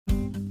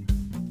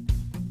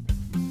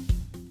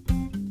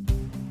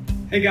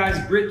Hey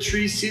guys, Britt,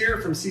 Treece here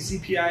from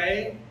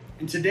CCPIA,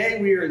 and today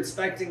we are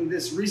inspecting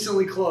this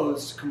recently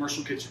closed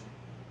commercial kitchen.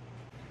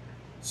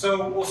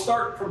 So we'll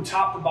start from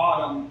top to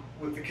bottom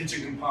with the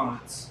kitchen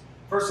components.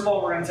 First of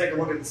all, we're going to take a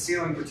look at the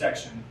ceiling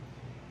protection.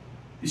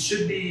 It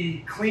should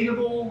be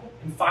cleanable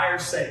and fire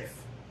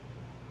safe.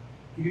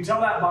 You can tell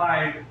that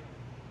by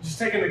just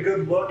taking a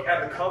good look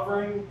at the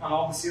covering on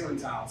all the ceiling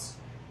tiles.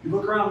 If you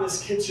look around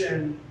this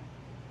kitchen,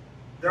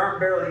 there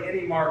aren't barely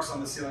any marks on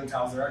the ceiling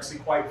tiles. They're actually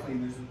quite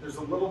clean. There's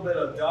a little bit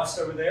of dust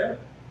over there.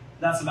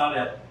 That's about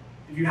it.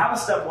 If you have a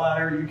step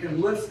ladder, you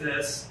can lift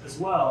this as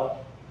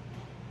well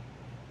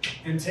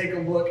and take a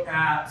look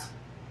at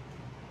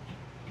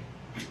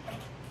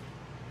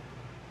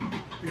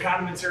the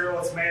kind of material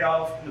it's made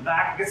of. In the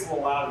back, it gets a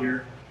little loud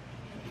here.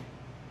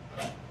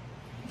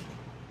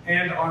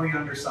 And on the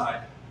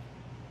underside.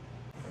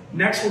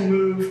 Next, we'll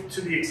move to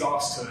the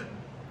exhaust hood.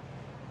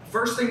 The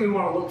first thing we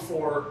want to look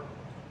for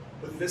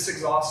with this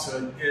exhaust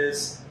hood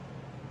is,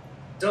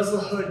 does the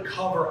hood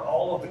cover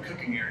all of the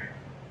cooking area?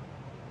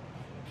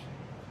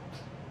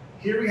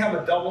 Here we have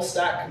a double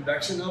stack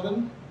convection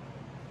oven.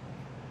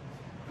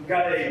 We've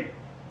got a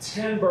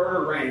 10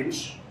 burner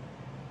range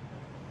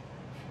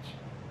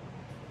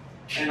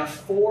and a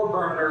 4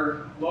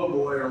 burner low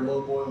boiler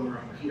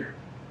over here.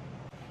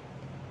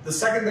 The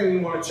second thing we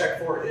want to check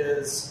for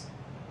is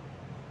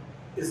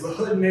the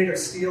hood made of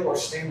steel or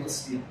stainless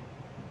steel?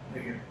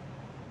 Right here.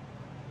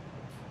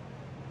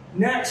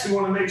 Next, we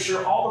want to make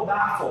sure all the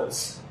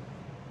baffles,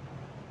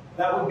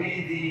 that would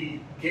be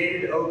the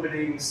gated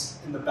openings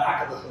in the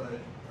back of the hood,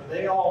 are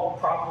they all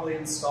properly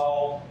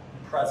installed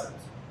and present?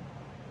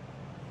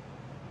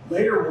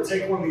 Later, we'll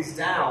take one of these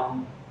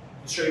down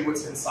and show you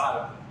what's inside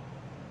of them.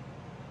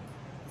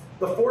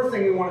 The fourth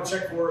thing we want to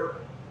check for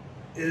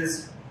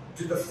is,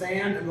 do the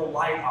fan and the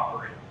light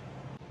operate?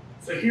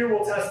 So here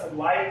we'll test the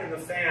light and the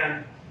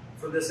fan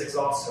for this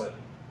exhaust hood.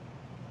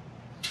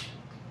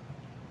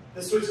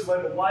 This switch is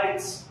labeled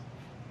lights.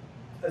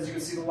 As you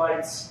can see, the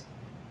lights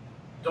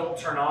don't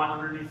turn on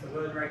underneath the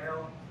hood right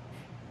now.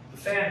 The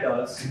fan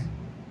does.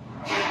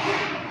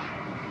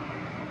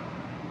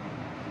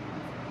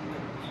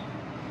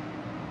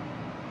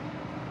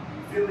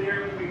 Feel the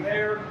air moving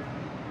there,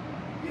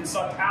 being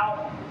sucked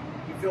out.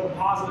 You feel the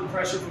positive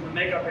pressure from the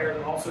makeup air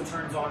that also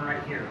turns on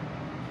right here.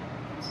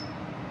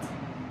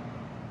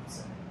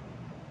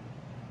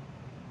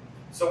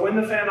 So when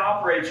the fan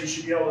operates, you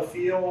should be able to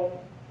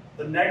feel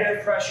the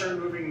negative pressure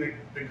moving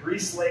the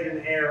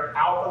grease-laden air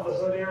out of the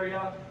hood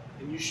area,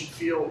 and you should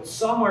feel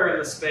somewhere in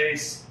the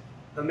space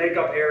the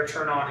makeup air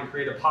turn on and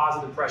create a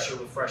positive pressure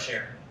with fresh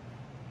air.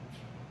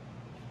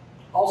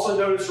 Also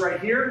notice right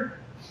here,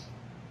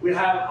 we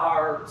have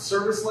our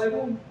service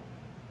label,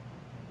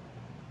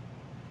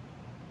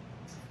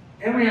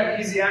 and we have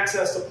easy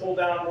access to pull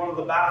down one of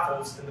the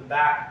baffles in the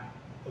back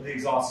of the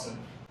exhaust hood.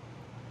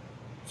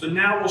 So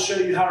now we'll show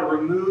you how to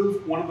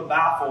remove one of the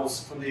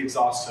baffles from the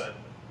exhaust hood.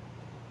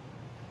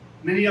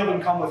 Many of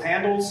them come with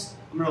handles.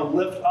 I'm going to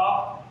lift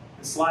up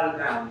and slide it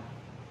down.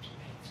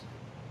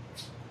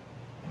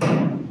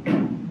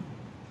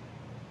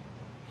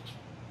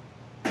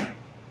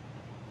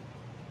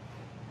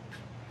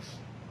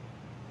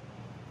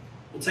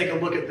 We'll take a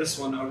look at this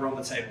one over on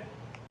the table.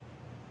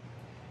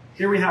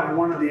 Here we have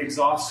one of the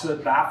exhaust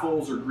hood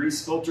baffles or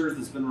grease filters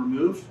that's been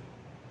removed.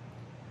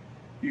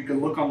 You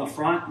can look on the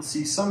front and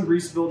see some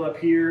grease buildup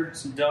here,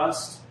 some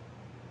dust.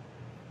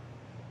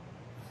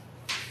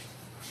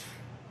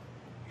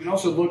 You can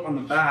also look on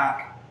the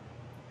back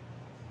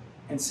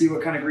and see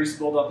what kind of grease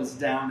buildup is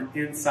down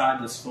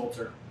inside this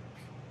filter.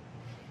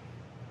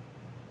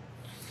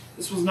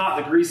 This was not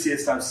the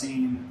greasiest I've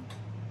seen,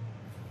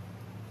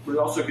 but it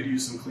also could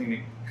use some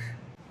cleaning.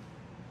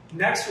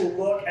 Next, we'll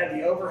look at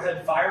the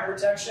overhead fire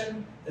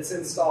protection that's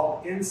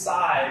installed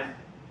inside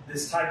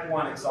this Type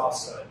 1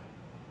 exhaust hood.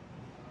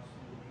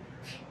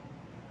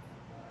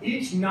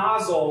 Each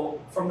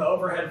nozzle from the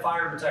overhead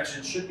fire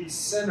protection should be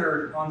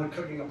centered on the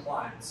cooking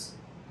appliance.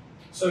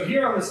 So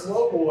here on this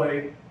low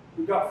boy,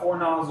 we've got 4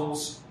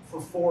 nozzles for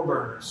 4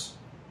 burners.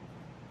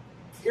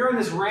 Here in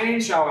this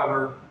range,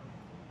 however,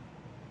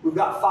 we've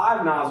got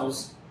 5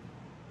 nozzles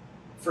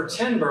for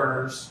 10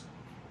 burners,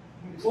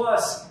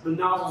 plus the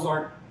nozzles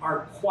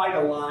aren't quite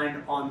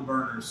aligned on the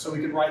burners, so we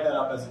can write that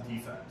up as a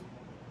defect.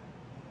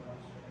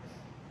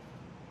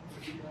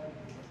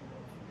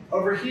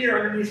 Over here,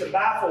 underneath the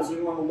baffles, we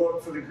want to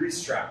look for the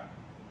grease trap.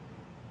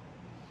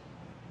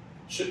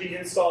 It should be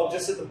installed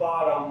just at the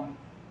bottom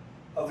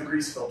of the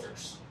grease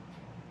filters.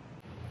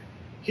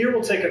 Here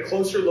we'll take a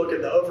closer look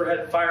at the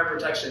overhead fire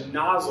protection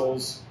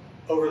nozzles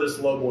over this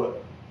low boiler.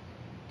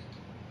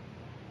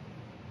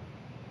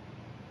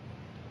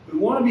 We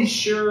want to be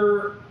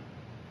sure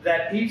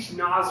that each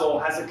nozzle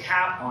has a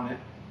cap on it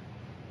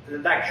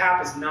and that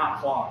cap is not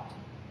clogged.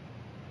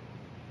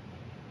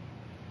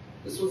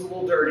 This was a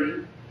little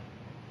dirty.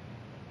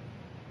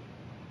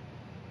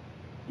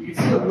 You can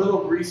see a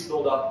little grease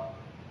buildup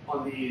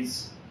on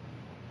these,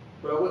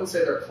 but I wouldn't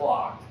say they're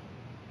clogged.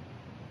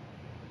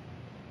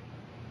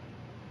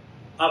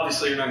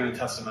 Obviously, you're not going to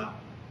test them out.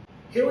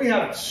 Here we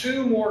have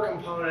two more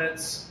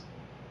components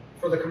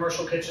for the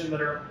commercial kitchen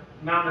that are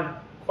mounted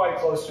quite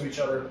close to each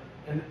other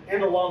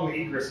and along the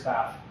egress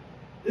path.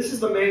 This is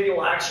the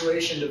manual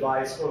actuation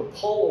device, or the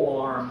pull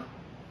alarm,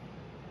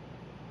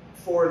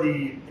 for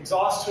the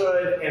exhaust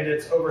hood and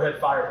its overhead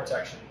fire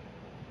protection.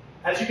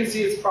 As you can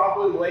see, it's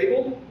properly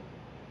labeled.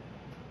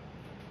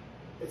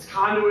 Its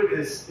conduit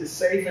is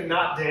safe and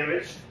not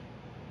damaged.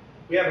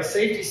 We have a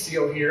safety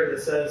seal here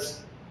that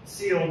says,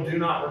 "Seal, do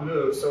not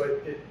remove," so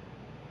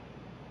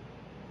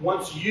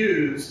once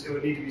used, it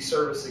would need to be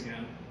serviced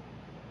again.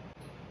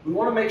 We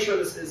want to make sure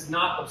this is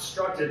not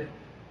obstructed,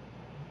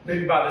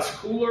 maybe by this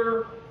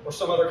cooler or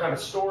some other kind of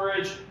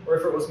storage, or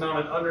if it was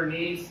mounted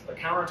underneath a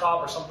countertop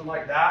or something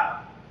like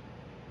that.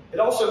 It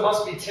also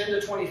must be 10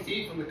 to 20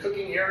 feet from the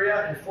cooking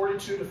area and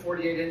 42 to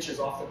 48 inches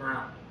off the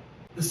ground.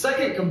 The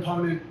second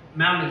component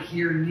mounted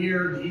here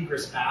near the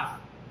egress path,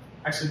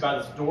 actually by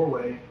this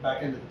doorway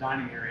back into the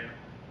dining area,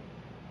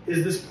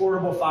 is this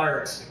portable fire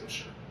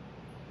extinguisher.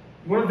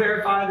 You want to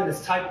verify that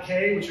it's type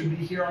K, which would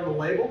be here on the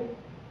label.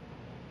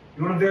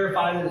 You want to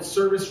verify that it's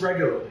serviced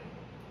regularly.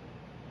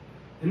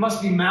 It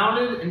must be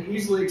mounted and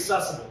easily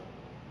accessible.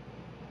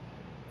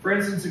 For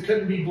instance, it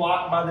couldn't be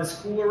blocked by this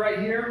cooler right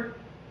here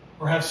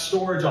or have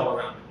storage all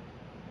around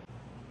it.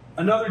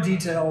 Another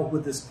detail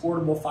with this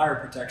portable fire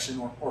protection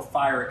or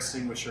fire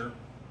extinguisher,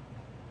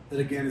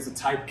 that again is a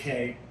type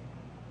K,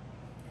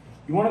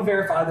 you want to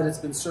verify that it's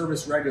been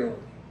serviced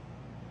regularly.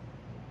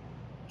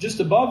 Just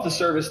above the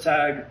service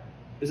tag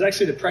is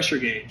actually the pressure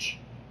gauge.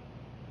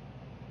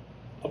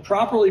 A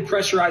properly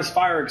pressurized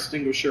fire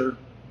extinguisher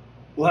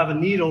will have a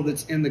needle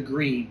that's in the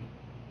green.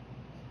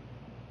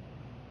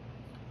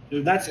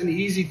 That's an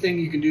easy thing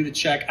you can do to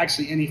check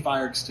actually any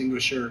fire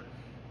extinguisher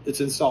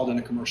that's installed in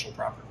a commercial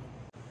property.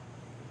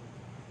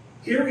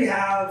 Here we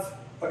have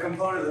a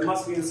component that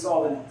must be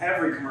installed in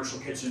every commercial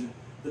kitchen,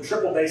 the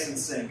triple basin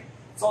sink.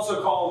 It's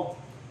also called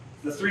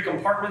the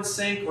 3-compartment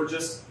sink or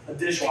just a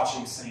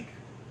dishwashing sink.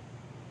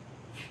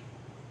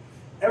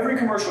 Every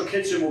commercial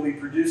kitchen will be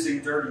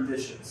producing dirty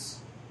dishes,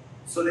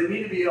 so they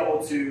need to be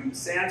able to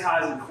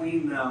sanitize and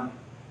clean them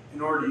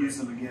in order to use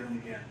them again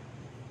and again.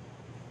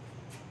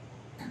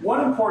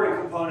 One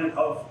important component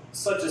of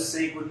such a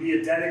sink would be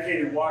a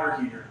dedicated water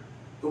heater.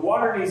 The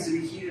water needs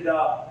to be heated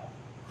up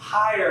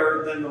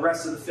higher than the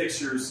rest of the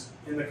fixtures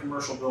in the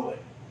commercial building.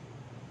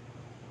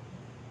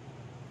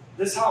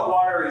 This hot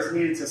water is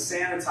needed to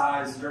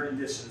sanitize dirty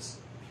dishes.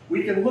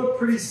 We can look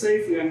pretty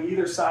safely on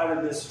either side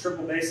of this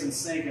triple basin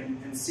sink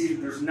and see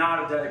that there's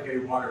not a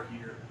dedicated water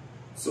heater.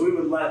 So we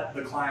would let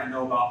the client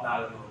know about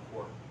that in the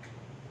report.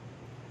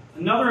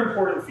 Another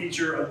important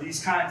feature of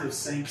these kinds of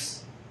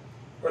sinks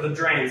are the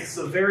drains. This is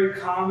a very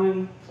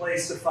common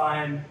place to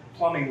find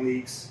plumbing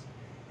leaks,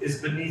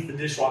 is beneath the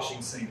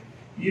dishwashing sink.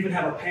 You even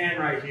have a pan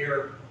right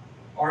here,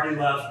 already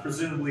left,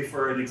 presumably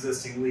for an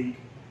existing leak.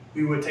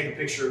 We would take a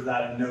picture of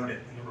that and note it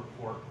in the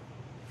report.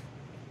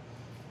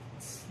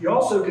 You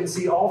also can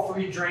see all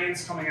 3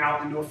 drains coming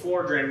out into a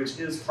floor drain, which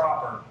is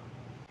proper.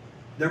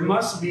 There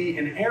must be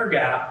an air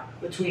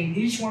gap between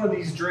each one of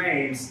these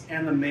drains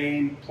and the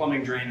main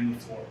plumbing drain in the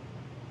floor.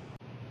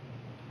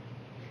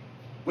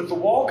 With the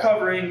wall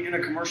covering in a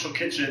commercial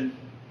kitchen,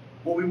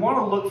 what we want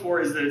to look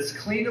for is that it's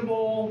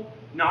cleanable,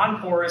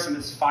 non-porous, and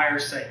it's fire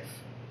safe.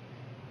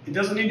 It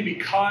doesn't need to be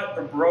cut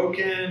or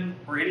broken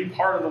or any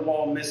part of the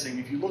wall missing.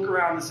 If you look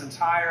around this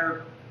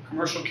entire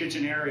commercial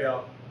kitchen area,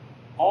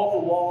 all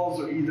the walls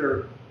are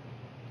either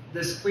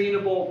this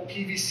cleanable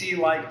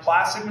PVC-like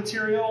plastic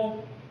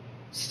material,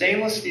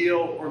 stainless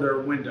steel, or they're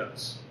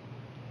windows.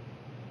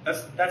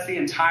 That's the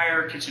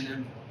entire kitchen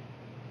envelope.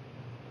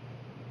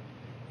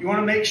 You want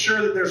to make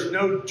sure that there's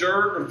no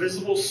dirt or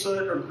visible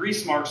soot or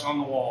grease marks on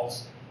the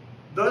walls.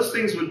 Those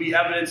things would be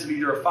evidence of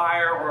either a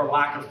fire or a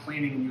lack of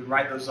cleaning, and you would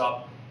write those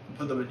up and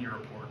put them in your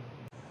report.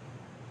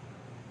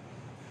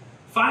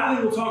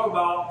 Finally, we'll talk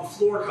about the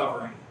floor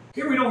covering.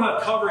 Here we don't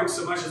have covering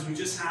so much as we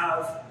just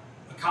have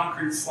a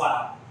concrete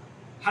slab.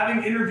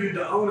 Having interviewed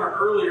the owner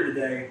earlier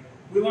today,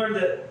 we learned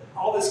that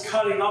all this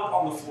cutting up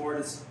on the floor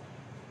is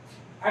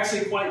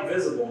actually quite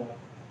visible.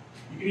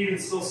 You can even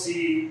still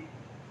see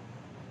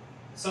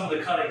some of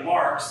the cutting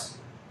marks,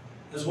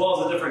 as well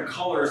as the different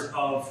colors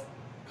of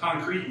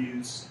concrete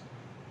used.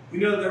 We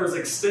know that there was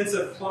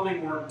extensive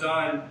plumbing work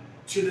done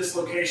to this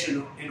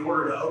location in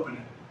order to open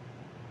it.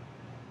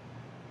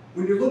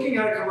 When you're looking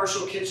at a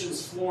commercial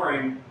kitchen's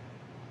flooring,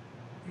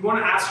 you want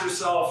to ask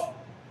yourself,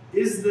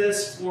 is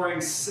this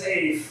flooring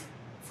safe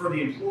for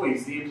the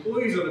employees? The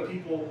employees are the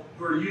people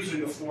who are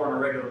using the floor on a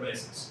regular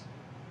basis.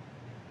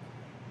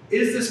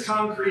 Is this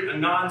concrete a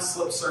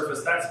non-slip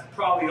surface? That's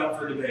probably up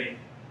for debate.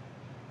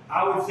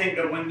 I would think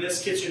that when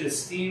this kitchen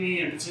is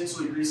steamy and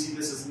potentially greasy,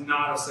 this is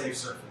not a safe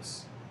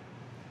surface.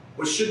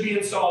 What should be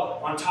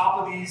installed on top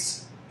of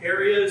these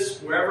areas,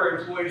 wherever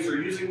employees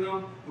are using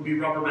them, would be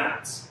rubber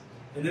mats.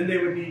 And then they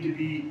would need to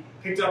be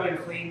picked up and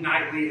cleaned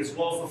nightly, as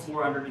well as the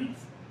floor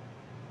underneath.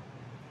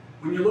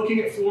 When you're looking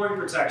at flooring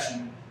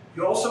protection,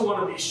 you also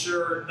want to be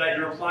sure that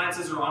your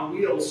appliances are on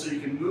wheels so you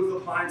can move the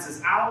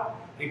appliances out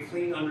and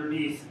clean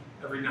underneath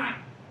every night.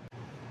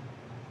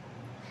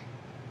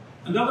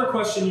 Another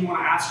question you want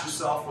to ask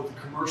yourself with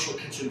the commercial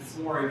kitchen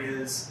flooring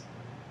is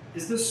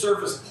this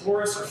surface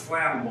porous or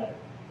flammable?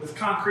 With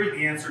concrete,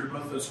 the answer to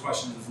both of those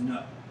questions is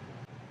no.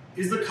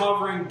 Is the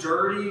covering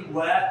dirty,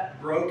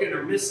 wet, broken,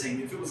 or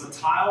missing? If it was a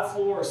tile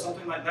floor or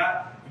something like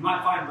that, you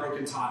might find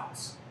broken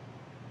tiles.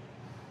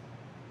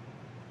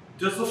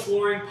 Does the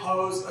flooring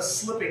pose a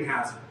slipping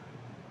hazard?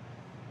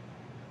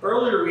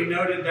 Earlier we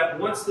noted that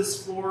once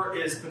this floor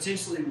is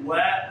potentially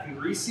wet and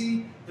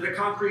greasy, that a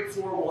concrete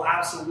floor will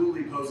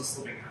absolutely pose a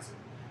slipping hazard.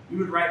 We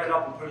would write that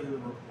up and put it in the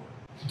report.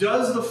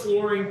 Does the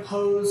flooring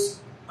pose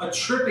a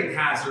tripping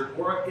hazard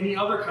or any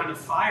other kind of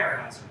fire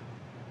hazard?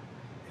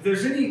 If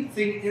there's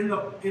anything in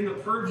the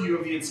purview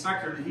of the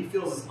inspector that he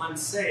feels is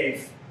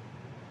unsafe,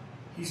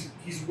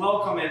 he's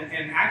welcome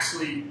and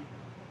actually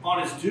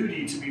on his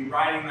duty to be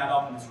writing that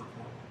up in his report.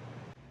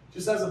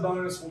 Just as a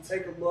bonus, we'll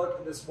take a look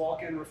at this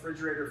walk-in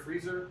refrigerator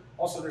freezer.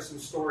 Also, there's some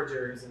storage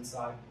areas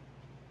inside.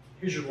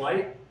 Here's your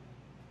light.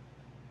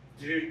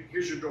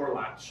 Here's your door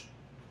latch.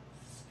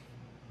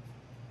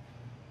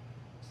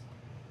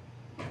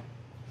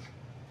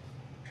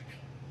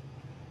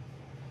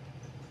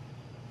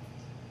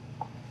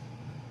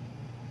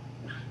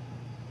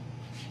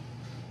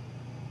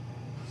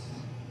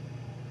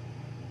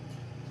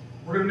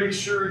 We're going to make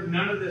sure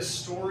none of this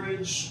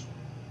storage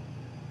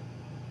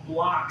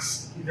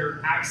blocks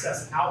either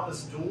access out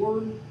this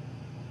door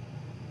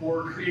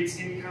or creates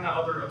any kind of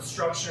other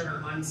obstruction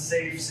or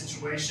unsafe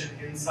situation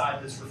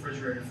inside this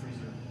refrigerator freezer.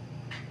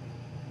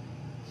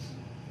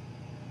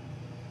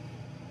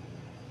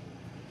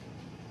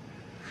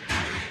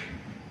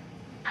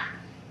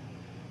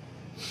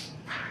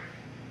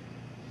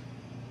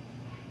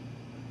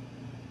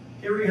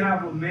 Here we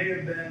have what may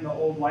have been the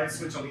old light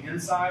switch on the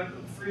inside of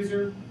the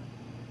freezer.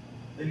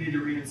 They need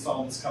to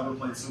reinstall this cover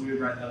plate, so we would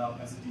write that up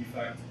as a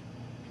defect.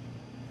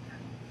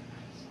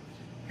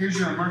 Here's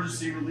your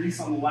emergency release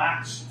on the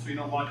latch, so you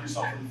don't lock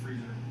yourself in the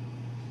freezer.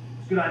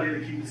 It's a good idea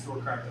to keep this door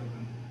cracked open.